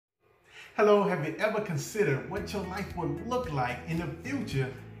Hello, have you ever considered what your life would look like in the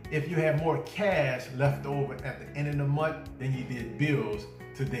future if you had more cash left over at the end of the month than you did bills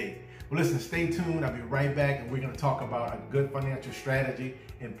today? Well, listen, stay tuned. I'll be right back and we're going to talk about a good financial strategy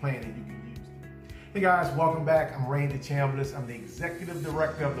and plan that you can use. Hey guys, welcome back. I'm Randy Chambliss. I'm the Executive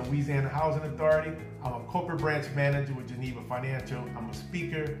Director of the Louisiana Housing Authority. I'm a Corporate Branch Manager with Geneva Financial. I'm a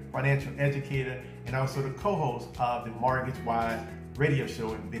speaker, financial educator, and also the co-host of the Mortgage Wise radio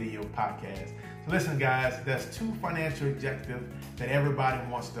show and video podcast. So listen guys, there's 2 financial objectives that everybody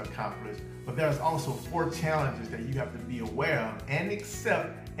wants to accomplish, but there's also 4 challenges that you have to be aware of and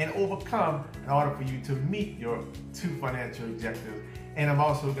accept and overcome in order for you to meet your 2 financial objectives. And I'm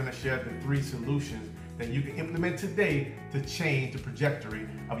also going to share the 3 solutions that you can implement today to change the trajectory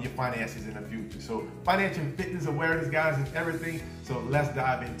of your finances in the future. So financial fitness awareness, guys, is everything. So let's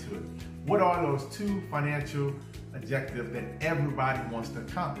dive into it. What are those 2 financial objectives that everybody wants to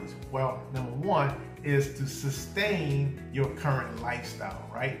accomplish? Well, number 1 is to sustain your current lifestyle,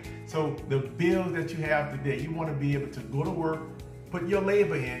 right? So the bills that you have today, you want to be able to go to work, put your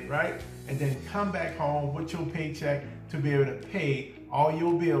labor in, right? And then come back home with your paycheck to be able to pay all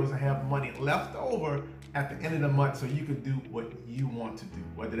your bills and have money left over at the end of the month so you can do what you want to do,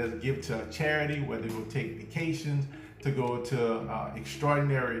 whether that's give to a charity, whether you take vacations, to go to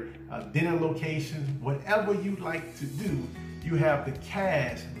extraordinary dinner locations, whatever you like to do, you have the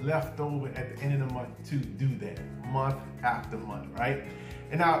cash left over at the end of the month to do that, month after month, right?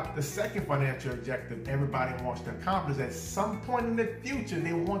 And now the second financial objective everybody wants to accomplish, at some point in the future,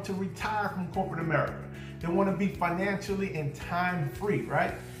 they want to retire from corporate America. They want to be financially and time free,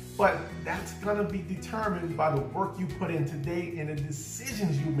 right? But that's going to be determined by the work you put in today and the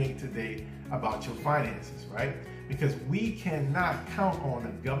decisions you make today about your finances, right? Because we cannot count on the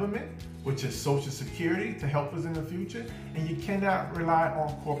government, which is Social Security, to help us in the future. And you cannot rely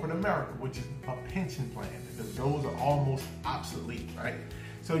on corporate America, which is a pension plan, because those are almost obsolete, right?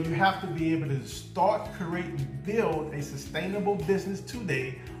 So you have to be able to start, create, and build a sustainable business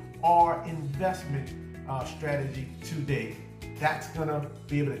today or investment strategy today. That's gonna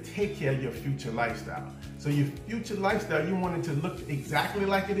be able to take care of your future lifestyle. So your future lifestyle, you want it to look exactly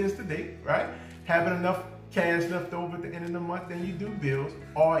like it is today, right? Having enough cash left over at the end of the month than you do bills,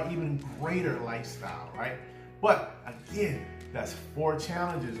 or even greater lifestyle, right? But again, that's 4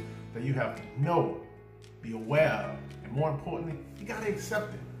 challenges that you have to know, be aware of, and more importantly, you gotta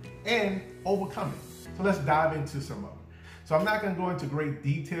accept it and overcome it. So let's dive into some of them. So I'm not going to go into great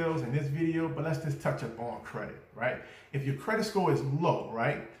details in this video, but let's just touch upon credit, right? If your credit score is low,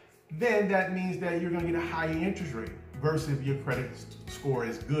 right, then that means that you're going to get a higher interest rate, versus if your credit score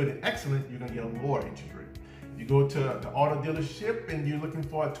is good and excellent, you're going to get a lower interest rate. If you go to the auto dealership and you're looking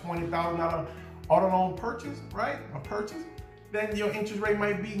for a $20,000 auto loan purchase, right, then your interest rate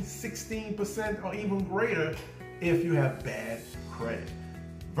might be 16% or even greater if you have bad credit,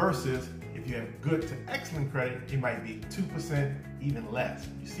 versus if you have good to excellent credit, it might be 2%, even less.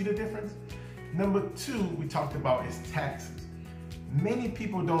 You see the difference? Number 2 we talked about is taxes. Many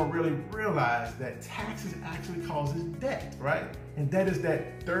people don't really realize that taxes actually causes debt, right? And that is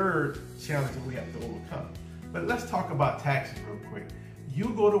that 3rd challenge that we have to overcome. But let's talk about taxes real quick. You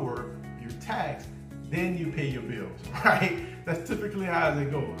go to work, you're taxed, then you pay your bills, right? That's typically how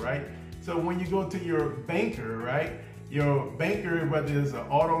it goes, right? So when you go to your banker, right? Your banker, whether it's an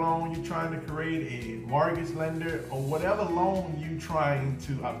auto loan you're trying to create, a mortgage lender, or whatever loan you're trying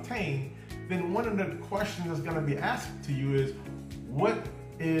to obtain, then one of the questions that's going to be asked to you is, what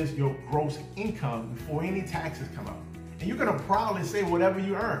is your gross income before any taxes come out? And you're going to proudly say whatever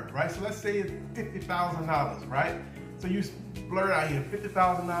you earn, right? So let's say it's $50,000, right? So you blurt out here,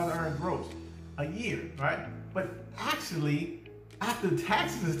 $50,000 earned gross a year, right? But actually, after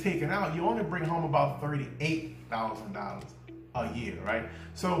taxes is taken out, you only bring home about $38,000 a year, right?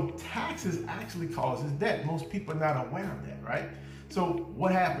 So taxes actually causes debt. Most people are not aware of that, right? So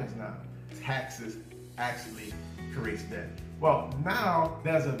what happens now? Taxes actually creates debt. Well, now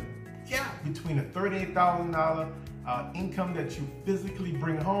there's a gap between the $38,000 income that you physically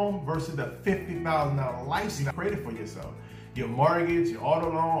bring home versus the $50,000 lifestyle created for yourself. Your mortgage, your auto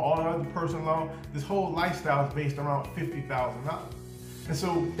loan, all the other personal loan, this whole lifestyle is based around $50,000. And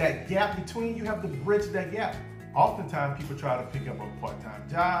so that gap between, you have to bridge that gap. Oftentimes people try to pick up a part-time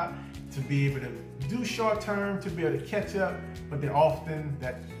job to be able to do short-term, to be able to catch up, but then often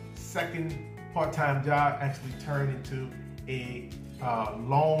that second part-time job actually turn into a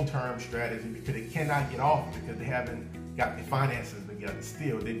long-term strategy because they cannot get off because they haven't got the finances together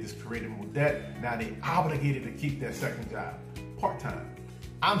still. They just created more debt. Now they're obligated to keep that second job part-time.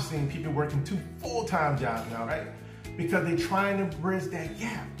 I'm seeing people working 2 full-time jobs now, right? Because they're trying to bridge that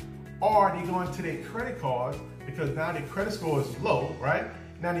gap. or they go into their credit cards because now their credit score is low, right?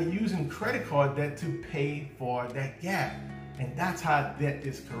 Now they're using credit card debt to pay for that gap. And that's how debt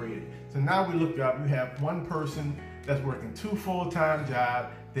is created. So now we look up, you have one person that's working 2 full-time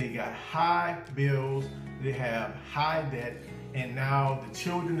jobs, they got high bills, they have high debt, and now the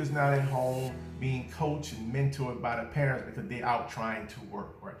children is not at home being coached and mentored by the parents because they're out trying to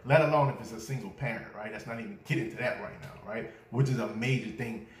work, right? Let alone if it's a single parent, right? That's not even getting to that right now, right? Which is a major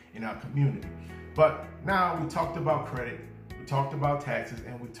thing in our community. But now we talked about credit, we talked about taxes,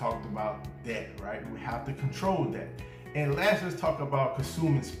 and we talked about debt, right? We have to control that. And last, let's talk about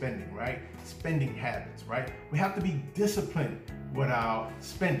consuming spending, right? Spending habits, right? We have to be disciplined with our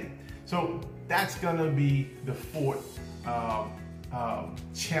spending. So that's gonna be the fourth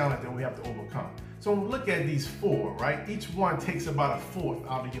challenge that we have to overcome. So when we look at these 4, right? Each one takes about 1/4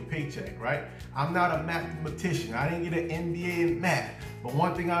 out of your paycheck, right? I'm not a mathematician. I didn't get an MBA in math. But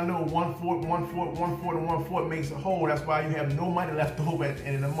one thing I know, 1/4, 1/4, 1/4, and 1/4 makes a whole. That's why you have no money left over at the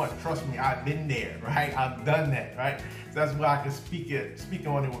end of the month. Trust me, I've been there, right? I've done that, right? So that's why I can speak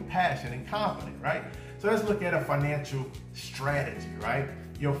on it with passion and confidence, right? So let's look at a financial strategy, right?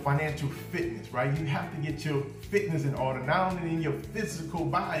 Your financial fitness, right? You have to get your fitness in order, not only in your physical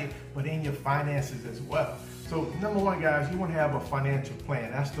body, but in your finances as well. So number one, guys, you want to have a financial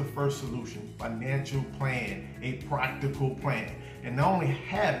plan. That's the first solution. Financial plan, a practical plan. And not only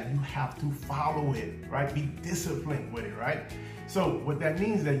have it, you have to follow it, right? Be disciplined with it, right? So what that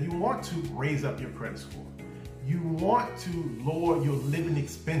means is that you want to raise up your credit score. You want to lower your living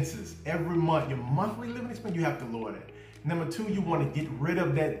expenses every month. Your monthly living expense, you have to lower that. Number 2, you want to get rid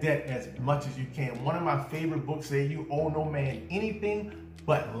of that debt as much as you can. One of my favorite books says you owe no man anything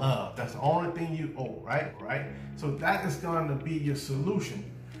but love. That's the only thing you owe, right? So that is going to be your solution.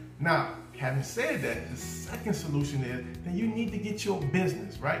 Now, having said that, the second solution is that you need to get your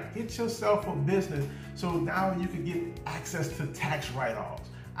business, right? Get yourself a business so now you can get access to tax write-offs.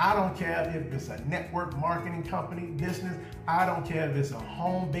 I don't care if it's a network marketing company business. I don't care if it's a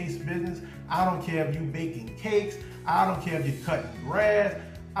home-based business. I don't care if you're baking cakes. I don't care if you're cutting grass.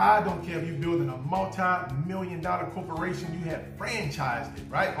 I don't care if you're building a multi-million-dollar corporation. You have franchised it,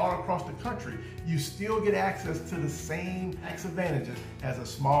 right? All across the country. You still get access to the same tax advantages as a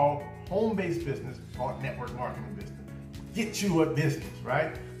small home-based business or network marketing business. Get you a business,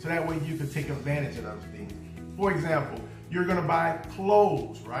 right? So that way you can take advantage of those things. For example, you're gonna buy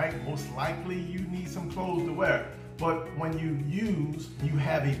clothes, right? Most likely you need some clothes to wear. But when you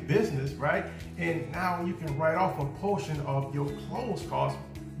have a business, right? And now you can write off a portion of your clothes cost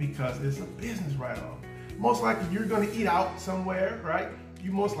because it's a business write-off. Most likely you're gonna eat out somewhere, right?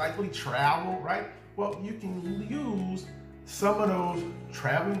 You most likely travel, right? Well, you can use some of those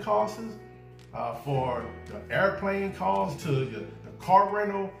traveling costs for the airplane costs, to the car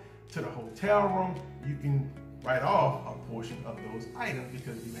rental, to the hotel room. You can write off a portion of those items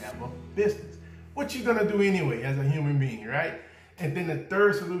because you have a business. What you're gonna do anyway as a human being, right? And then the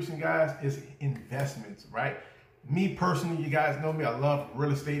third solution, guys, is investments, right? Me personally, you guys know me, I love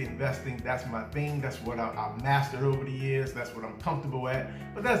real estate investing. That's my thing. That's what I've mastered over the years. That's what I'm comfortable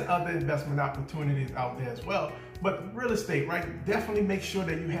at. But there's other investment opportunities out there as well. But real estate, right? Definitely make sure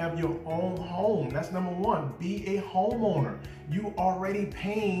that you have your own home. That's number one. Be a homeowner. You already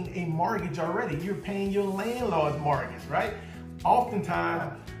paying a mortgage already. You're paying your landlord's mortgage, right?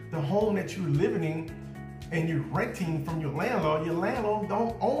 Oftentimes, the home that you're living in and you're renting from your landlord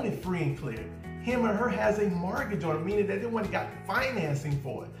don't own it free and clear. Him or her has a mortgage on it, meaning that they want to got financing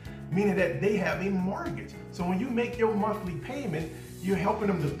for it, meaning that they have a mortgage. So when you make your monthly payment, you're helping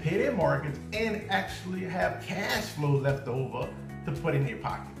them to pay their mortgage and actually have cash flow left over to put in their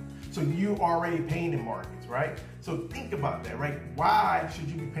pocket. So you already paying the mortgage, right? So think about that, right? Why should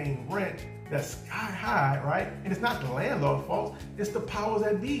you be paying rent that's sky high, right? And it's not the landlord's fault, it's the powers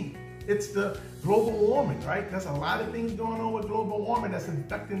that be. It's the global warming, right? There's a lot of things going on with global warming that's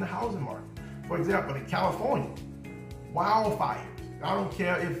affecting the housing market. For example, in California, wildfires. I don't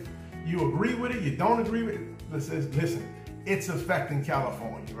care if you agree with it, you don't agree with it. Listen, it's affecting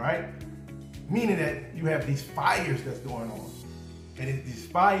California, right? Meaning that you have these fires that's going on. And if these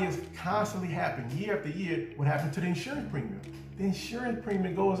fires constantly happen year after year, what happened to the insurance premium? The insurance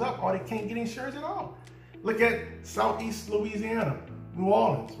premium goes up or they can't get insurance at all. Look at Southeast Louisiana, New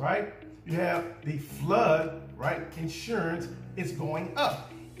Orleans, right? You have the flood, right? Insurance is going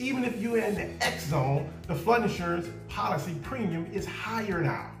up. Even if you're in the X zone, the flood insurance policy premium is higher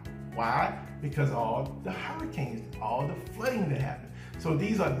now. Why? Because of all the hurricanes, all the flooding that happened. So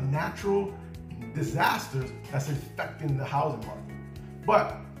these are natural disasters that's affecting the housing market.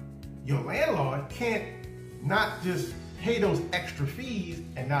 But your landlord can't not just pay those extra fees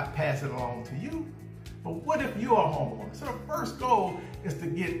and not pass it along to you. But what if you're a homeowner? So the first goal is to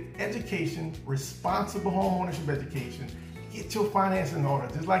get education, responsible homeownership education, get your finances in order,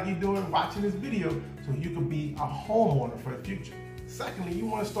 just like you're doing watching this video, so you can be a homeowner for the future. Secondly, you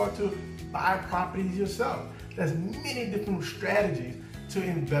want to start to buy properties yourself. There's many different strategies to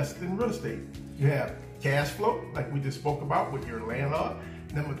invest in real estate. You have cash flow, like we just spoke about with your landlord.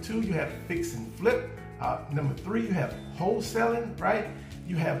 Number two, you have fix and flip. Number three, you have wholesaling, right?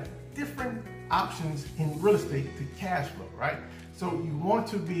 You have different options in real estate to cash flow, right? So you want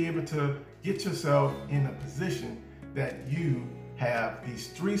to be able to get yourself in a position that you have these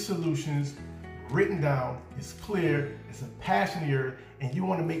three solutions written down, it's clear, it's a passion of yours, and you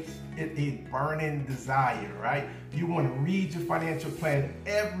want to make it a burning desire, right? You want to read your financial plan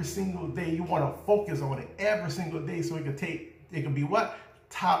every single day. You want to focus on it every single day so it can be what?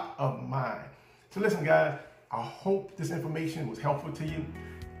 Top of mind. So listen, guys, I hope this information was helpful to you.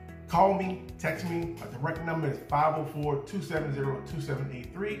 Call me, text me. My direct number is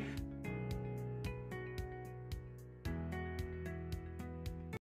 504-270-2783.